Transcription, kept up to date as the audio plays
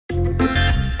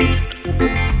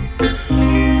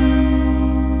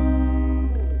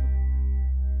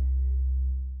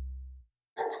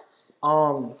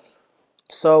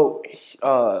So,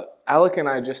 Alec and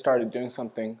I just started doing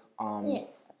something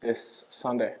this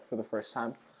Sunday for the first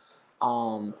time,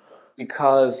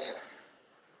 because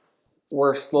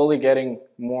we're slowly getting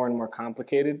more and more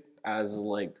complicated as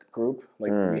like group.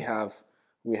 Like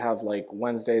we have like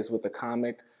Wednesdays with the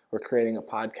comic. We're creating a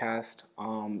podcast.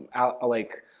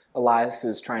 Like Elias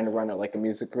is trying to run it like a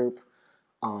music group,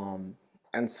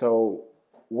 and so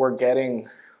we're getting.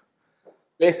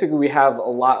 Basically, we have a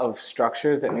lot of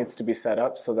structure that needs to be set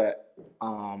up so that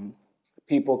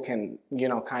people can,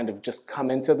 kind of just come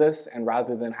into this, and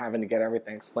rather than having to get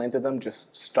everything explained to them,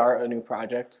 just start a new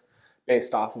project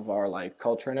based off of our like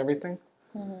culture and everything.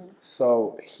 Mm-hmm.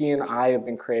 So he and I have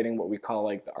been creating what we call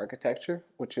like the architecture,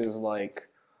 which is like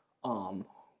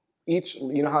each,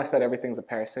 how I said everything's a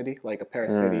paracity? Like a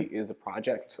paracity is a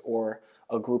project or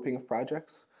a grouping of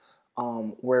projects.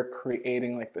 We're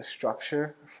creating like the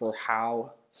structure for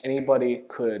how anybody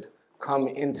could come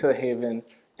into Haven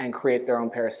and create their own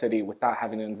paracity without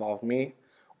having to involve me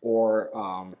or,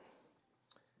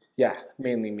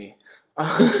 mainly me.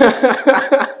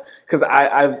 Because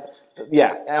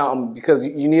because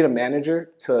you need a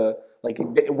manager to, like,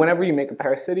 whenever you make a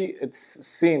paracity, it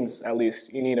seems, at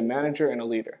least, you need a manager and a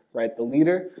leader, right? The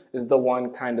leader is the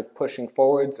one kind of pushing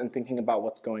forwards and thinking about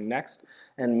what's going next,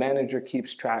 and manager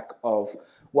keeps track of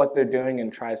what they're doing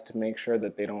and tries to make sure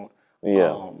that they don't,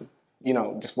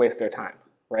 just waste their time,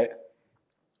 right?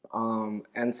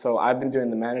 And so I've been doing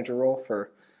the manager role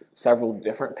for several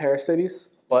different paracities,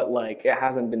 but like it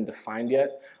hasn't been defined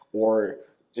yet or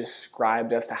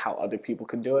described as to how other people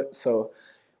could do it. So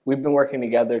we've been working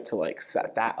together to like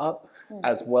set that up,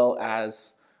 as well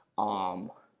as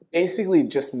basically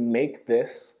just make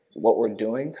this, what we're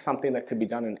doing, something that could be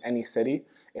done in any city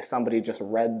if somebody just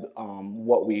read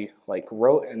what we like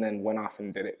wrote and then went off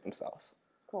and did it themselves.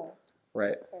 Cool.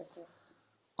 Right. Cool.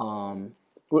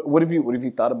 What have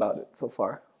you thought about it so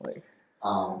far? Like,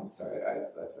 sorry, I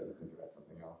started thinking about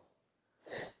something else.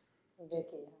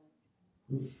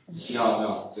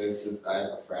 No. There's just, I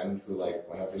have a friend who, like,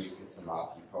 whenever you piss him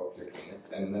off, he pokes your penis.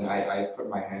 And then I put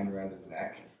my hand around his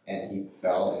neck, and he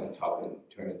fell and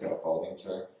turned into a folding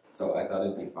chair. So I thought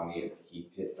it'd be funny if he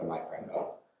pissed on my friend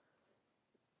off.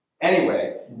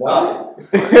 Anyway. What?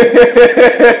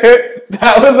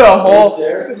 That was a whole...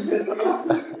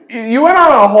 You went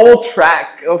on a whole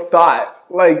track of thought.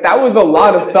 Like, that was a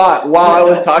lot of thought while I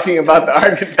was talking about the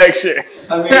architecture.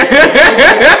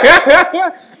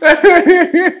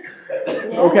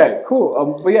 Okay,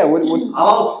 cool. But yeah, what...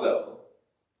 Also,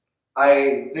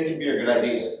 I think it'd be a good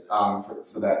idea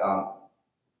so that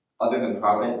other than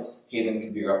Providence, Haven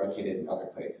could be replicated in other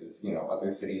places.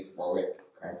 Other cities, Warwick,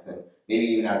 Cranston, maybe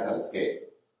even outside the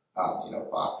state.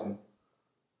 Boston,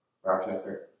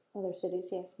 Rochester. Other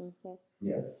cities, yes.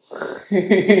 Yeah.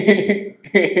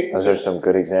 Those are some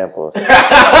good examples. Another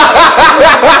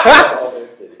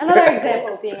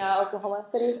example being Oklahoma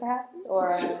City, perhaps,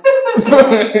 or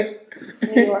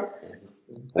New York.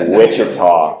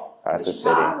 Wichita. That's a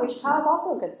city. Wichita is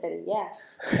also a good city, yeah.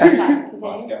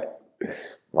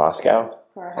 Moscow?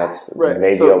 Perhaps. That's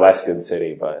maybe a less good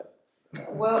city, but...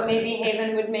 Well, maybe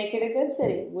Haven would make it a good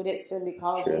city. Would it still be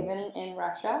called Haven in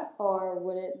Russia, or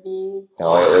would it be...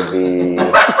 No, it would be...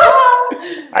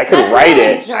 I could write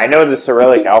it. I know the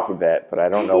Cyrillic alphabet, but I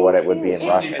don't know what it would be in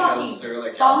Russian.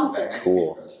 It's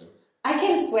cool. I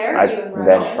can swear at you in Russian. I've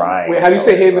been trying. Wait, how do you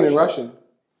say Haven in Russian?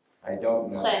 I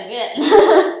don't know.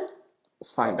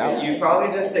 Let's find out. You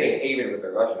probably just say Haven with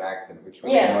a Russian accent, which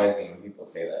really annoys me when people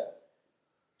say that.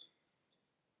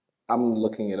 I'm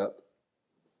looking it up.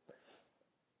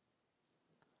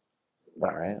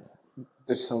 All right.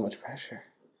 There's so much pressure.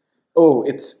 Oh,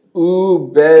 it's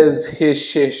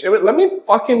Ubezhishish. Let me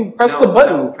fucking press the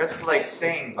button. No, press the like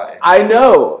saying button. I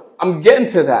know. I'm getting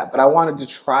to that, but I wanted to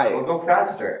try it. Well, go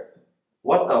faster.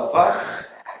 What the fuck?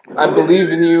 I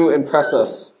believe in you and press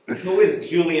us. Who is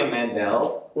Julia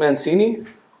Mancini?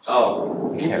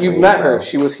 Oh. You met her.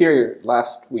 She was here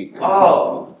last week.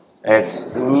 Oh. She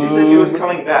said she was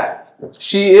coming back.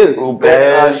 She is.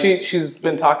 She's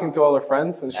been talking to all her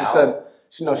friends, and she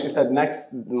said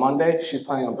next Monday she's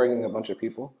planning on bringing a bunch of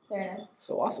people. Very nice.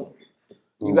 So awesome.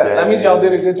 That means y'all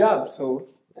did a good job. So.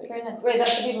 Very nice. Wait,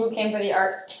 that's the people who came for the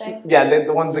art thing? Yeah,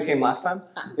 the ones that came last time.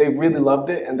 They really loved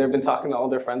it, and they've been talking to all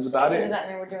their friends about it. Does that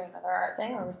mean we're doing another art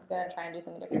thing, or we're going to try and do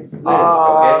something different?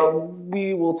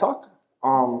 We will talk.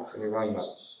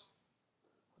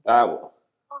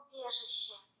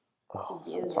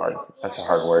 It's hard. That's a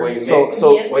hard word. Make sure it's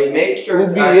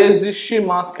Ubezhishi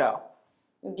Moscow.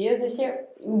 Ubezhishi?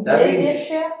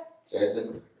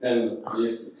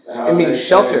 It means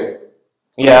shelter.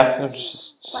 Yeah, it's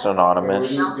just It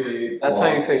synonymous. wouldn't be That's how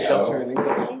you say Moscow. shelter in English.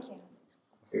 Thank you.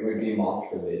 It would be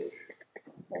Moscowitz.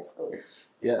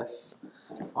 Yes.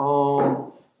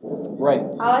 Right.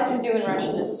 All I can do in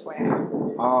Russian is swear.